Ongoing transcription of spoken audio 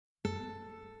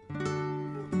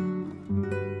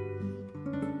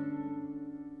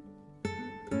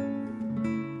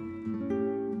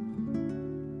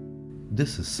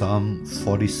This is Psalm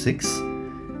 46,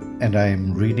 and I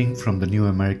am reading from the New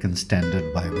American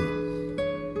Standard Bible.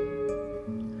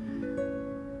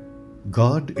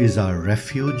 God is our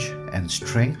refuge and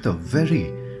strength, a very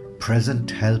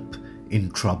present help in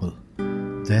trouble.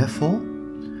 Therefore,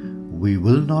 we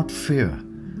will not fear,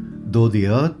 though the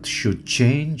earth should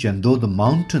change, and though the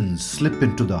mountains slip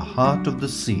into the heart of the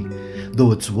sea,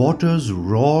 though its waters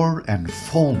roar and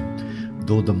foam,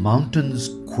 though the mountains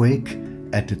quake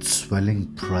at its swelling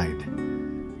pride.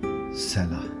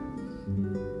 Selah.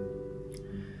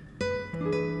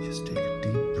 Just take a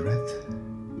deep breath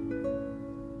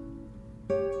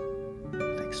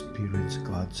and experience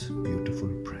God's beautiful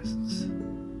presence.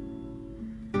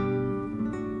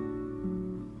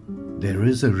 There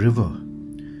is a river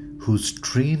whose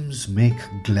streams make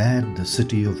glad the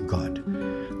city of God,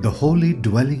 the holy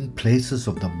dwelling places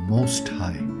of the Most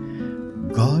High.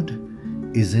 God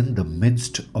is in the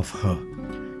midst of her.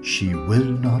 She will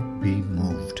not be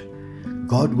moved.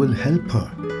 God will help her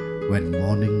when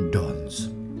morning dawns.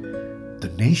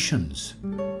 The nations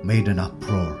made an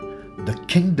uproar. The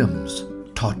kingdoms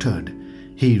tottered.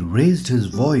 He raised his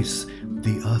voice.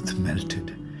 The earth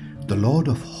melted. The Lord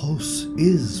of hosts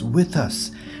is with us.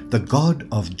 The God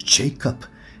of Jacob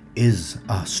is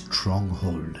our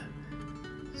stronghold.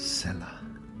 Selah.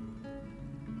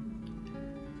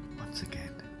 Once again,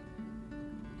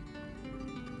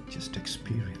 just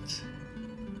experience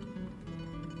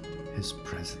His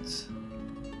presence.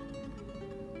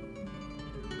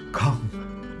 Come,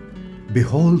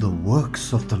 behold the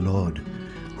works of the Lord,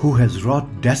 who has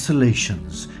wrought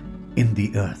desolations in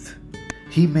the earth.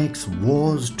 He makes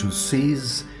wars to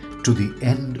cease to the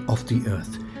end of the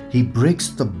earth. He breaks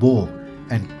the bow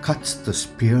and cuts the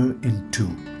spear in two.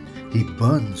 He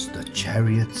burns the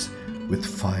chariots with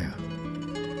fire.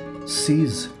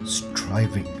 Cease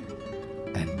striving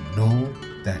and know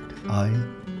that I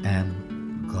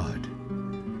am God.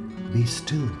 Be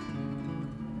still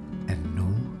and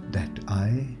know that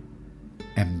I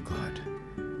am God.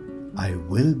 I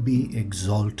will be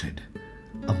exalted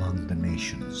among the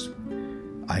nations.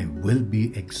 I will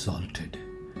be exalted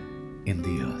in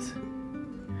the earth.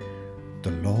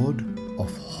 The Lord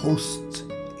of hosts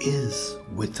is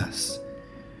with us.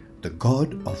 The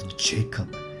God of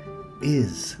Jacob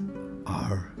is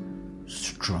our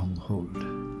stronghold.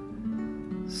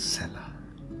 Selah.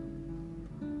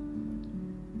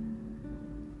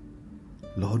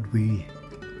 Lord, we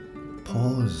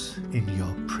pause in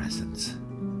your presence.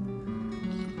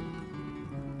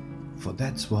 For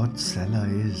that's what Selah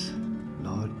is,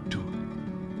 Lord, to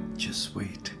just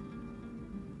wait.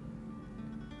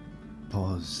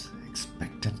 Pause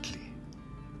expectantly,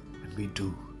 and we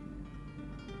do.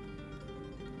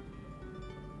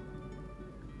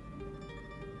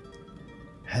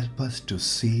 Help us to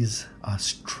cease our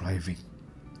striving.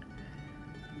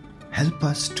 Help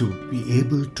us to be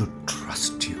able to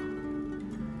trust you.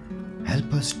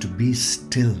 Help us to be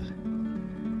still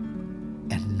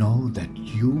and know that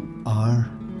you are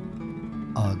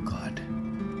our God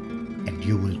and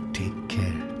you will take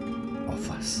care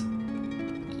of us.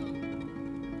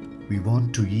 We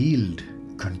want to yield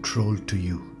control to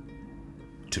you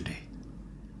today.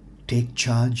 Take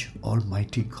charge,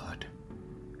 Almighty God,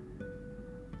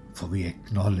 for we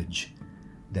acknowledge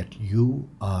that you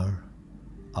are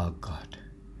our God.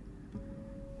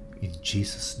 In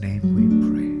Jesus' name we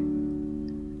pray.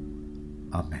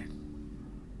 Amen.